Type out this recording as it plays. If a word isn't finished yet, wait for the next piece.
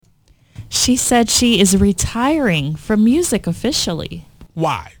she said she is retiring from music officially.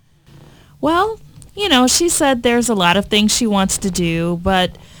 Why? Well, she said there's a lot of things she wants to do,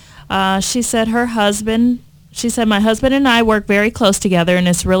 but she said my husband and I work very close together, and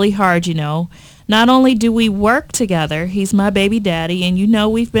it's really hard, Not only do we work together, he's my baby daddy, and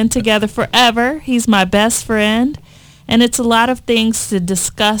we've been together forever. He's my best friend, and it's a lot of things to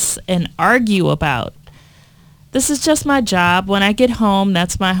discuss and argue about. This is just my job. When I get home,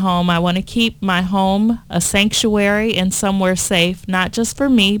 that's my home. I want to keep my home a sanctuary and somewhere safe, not just for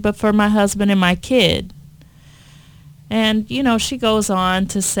me, but for my husband and my kid. And, she goes on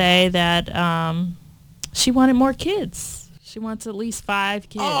to say that she wanted more kids. She wants at least 5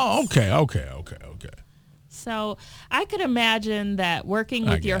 kids. Oh, okay. So I could imagine that working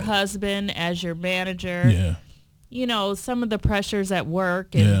with your husband as your manager, some of the pressures at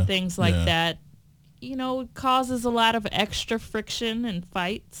work and things like that, causes a lot of extra friction and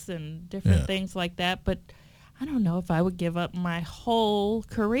fights and different things like that. But I don't know if I would give up my whole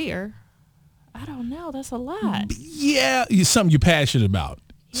career. I don't know. That's a lot. Yeah, it's something you're passionate about.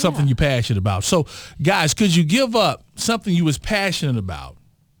 Something you're passionate about. So, guys, could you give up something you was passionate about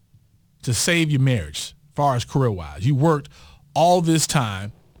to save your marriage, as far as career-wise? You worked all this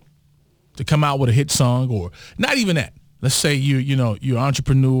time to come out with a hit song, or not even that. Let's say you're an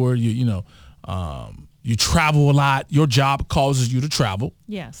entrepreneur. You travel a lot. Your job causes you to travel.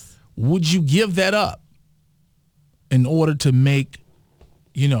 Yes. Would you give that up in order to make,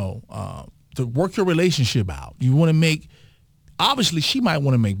 to work your relationship out? You want to make. Obviously, she might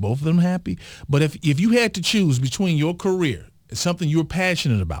want to make both of them happy, but if you had to choose between your career and something you were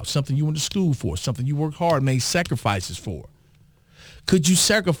passionate about, something you went to school for, something you worked hard, made sacrifices for, could you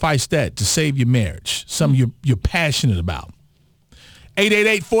sacrifice that to save your marriage, something you're passionate about?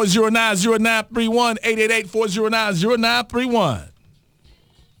 888-409-0931, 888-409-0931.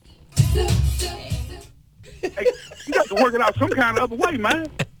 Hey, you got to work it out some kind of other way, man.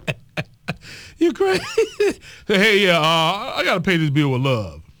 You crazy? Hey, I got to pay this bill with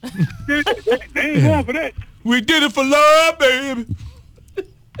love. They ain't going for that. We did it for love, baby.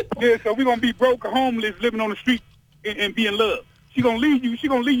 Yeah, so we're going to be broke or homeless, living on the street and be in love. She going to leave you. She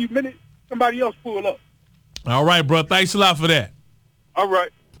going to leave you the minute somebody else pull up. All right, bro. Thanks a lot for that. All right.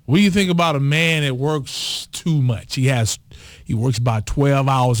 What do you think about a man that works too much? He works about 12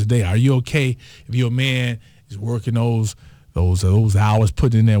 hours a day. Are you okay if your man is working those hours,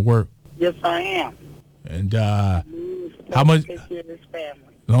 putting in that work? Yes, I am. And how much? Take care of his family.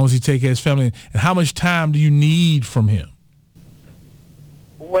 As long as he take care of his family. And how much time do you need from him?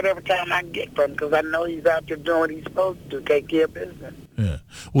 Whatever time I get from him, because I know he's out there doing what he's supposed to take care of business. Yeah.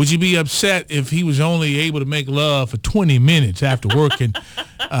 Would you be upset if he was only able to make love for 20 minutes after working,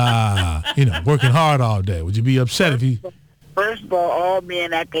 working hard all day? Would you be upset if he? First of all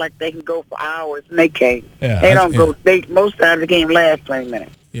men act like they can go for hours, and they can't. Yeah, they don't go. Most times they can't last 20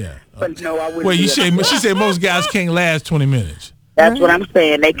 minutes. Yeah. But no, I wouldn't. Well, she said most guys can't last 20 minutes. That's what I'm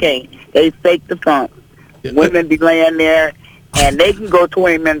saying. They can't. They fake the funk. Women be laying there, and they can go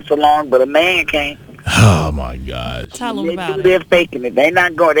 20 minutes along, but a man can't. Oh my God! Tell them about it. They're faking it. They're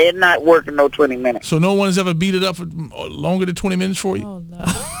not going. They're not working no 20 minutes. So no one's ever beat it up for longer than 20 minutes for you? Oh no.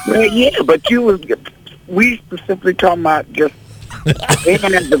 Well, yeah, but we specifically talking about just being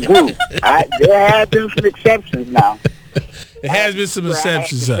as a group. There have been some exceptions now. There has been some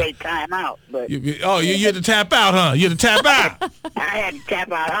exceptions. I had to take time out, but you had to tap out, huh? You had to tap out. I had to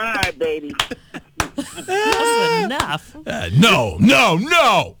tap out hard, baby. That's enough. No.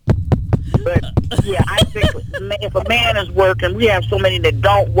 But yeah, I think if a man is working, we have so many that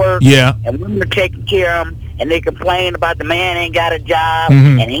don't work. Yeah. And women are taking care of them, and they complain about the man ain't got a job,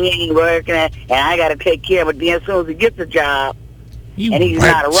 Mm-hmm. and he ain't working, and I got to take care of him. But then as soon as he gets a job, and he's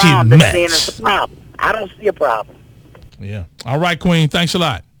not around, then it's a problem. I don't see a problem. Yeah. All right, Queen. Thanks a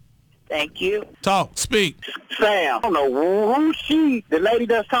lot. Thank you. Talk. Speak. Sam, I don't know who the lady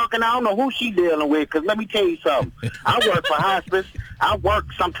that's talking, I don't know who she dealing with, because let me tell you something. I work for hospice. I work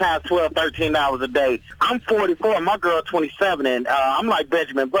sometimes 12, 13 hours a day. I'm 44, my girl 27, and I'm like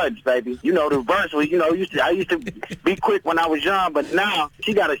Benjamin Buttons, baby. The reverse was, I used to be quick when I was young, but now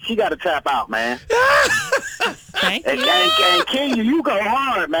she got to tap out, man. Thank you. And Kenya, you go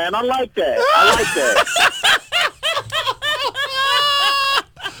hard, man. I like that.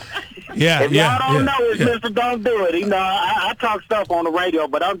 Yeah, if y'all don't know it, Mr. Don't Do It. I talk stuff on the radio,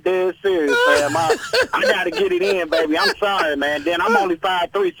 but I'm dead serious, fam. I got to get it in, baby. I'm sorry, man. Then I'm only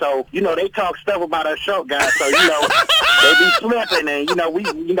 5'3", so, they talk stuff about us short guys, so, they be slipping, and, we,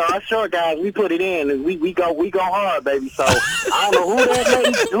 us short guys, we put it in, and we go hard, baby. So, I don't know who that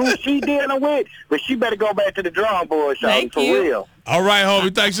lady, who she dealing with, but she better go back to the drawing board, y'all, for real. All right,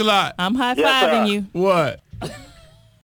 homie. Thanks a lot. I'm high-fiving Yes, sir. you. What?